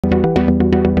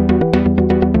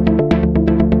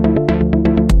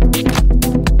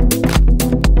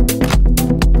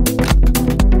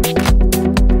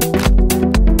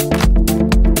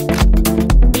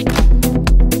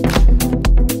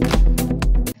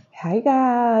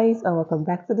Hi guys, and welcome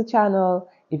back to the channel.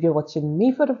 If you're watching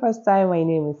me for the first time, my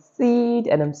name is Seed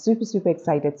and I'm super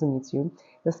excited to meet you.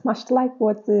 Just smash the like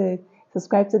button,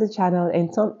 subscribe to the channel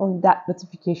and turn on that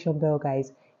notification bell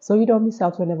guys, so you don't miss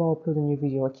out whenever I upload a new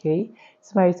video, okay?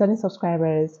 So my returning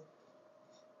subscribers,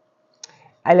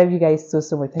 I love you guys so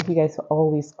much. Thank you guys for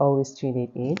always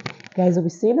tuning in. Guys, we'll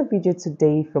be seeing a video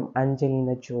today from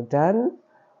Angelina Jordan.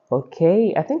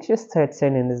 Okay, I think she's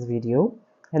 13 in this video.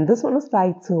 And this one is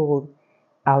titled,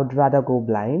 I Would Rather Go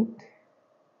Blind.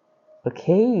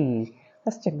 Okay,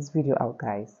 let's check this video out,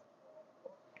 guys.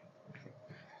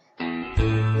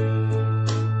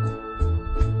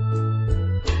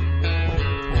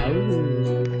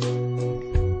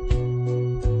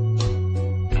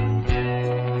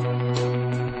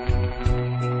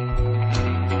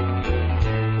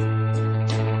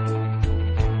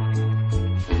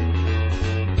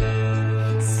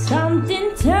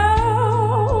 Something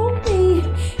told me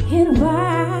it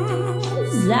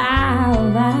was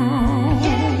alright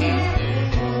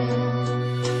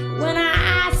when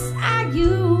I saw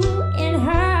you in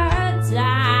her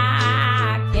jacket.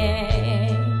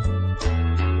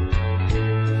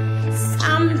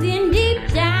 Something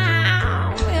deep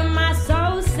down in my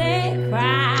soul said,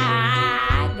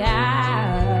 cry,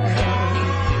 girl.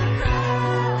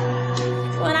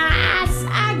 When I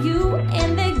saw you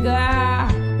in the girl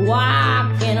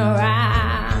walking around,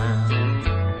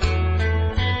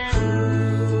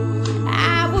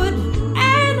 I would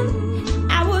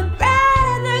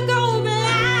rather go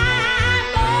blind,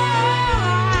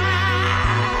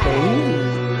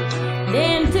 boy,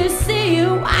 than to see you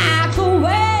walk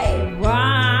away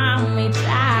from me.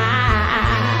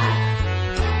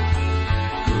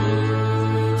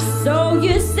 So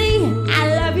you see, I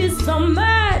love you so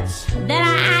much that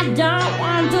I don't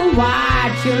want to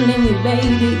watch you leave me,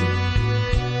 baby.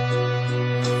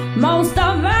 Most of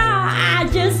all, I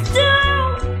just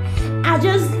don't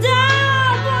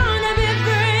wanna be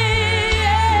free.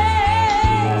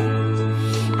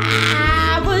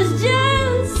 I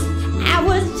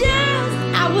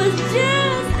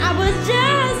was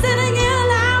just sitting here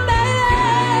alone,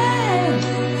 baby.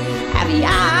 Have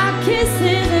your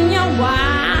kisses and your warm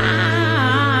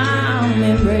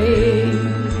embrace.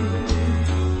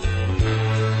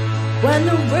 When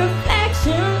the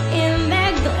reflection in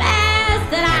that glass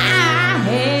that I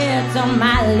had on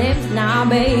my lips now,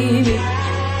 baby,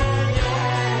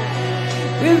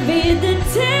 revealed the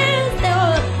tears that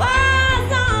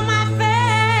was on my face.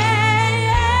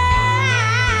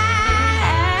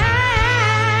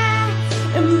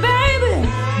 And baby,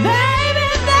 I'd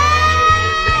rather go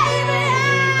blind,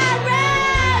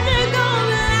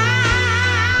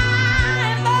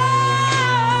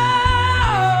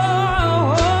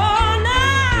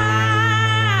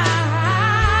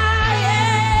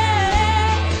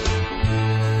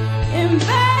 and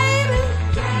baby,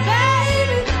 I'd rather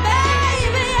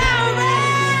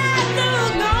go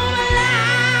blind,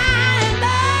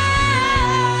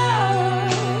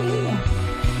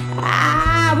 boy. I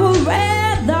would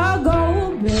rather go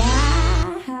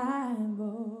blind,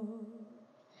 boy.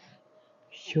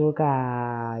 Sure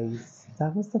guys,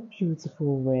 that was a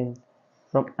beautiful one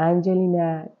from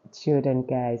Angelina Jordan,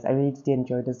 guys. I really did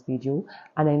enjoy this video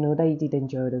and I know that you did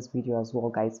enjoy this video as well,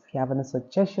 guys. If you have any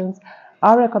suggestions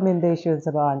or recommendations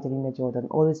about Angelina Jordan,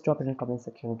 always drop it in the comment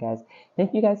section, guys.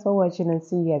 Thank you guys for watching and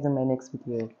see you guys in my next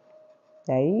video.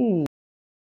 Bye.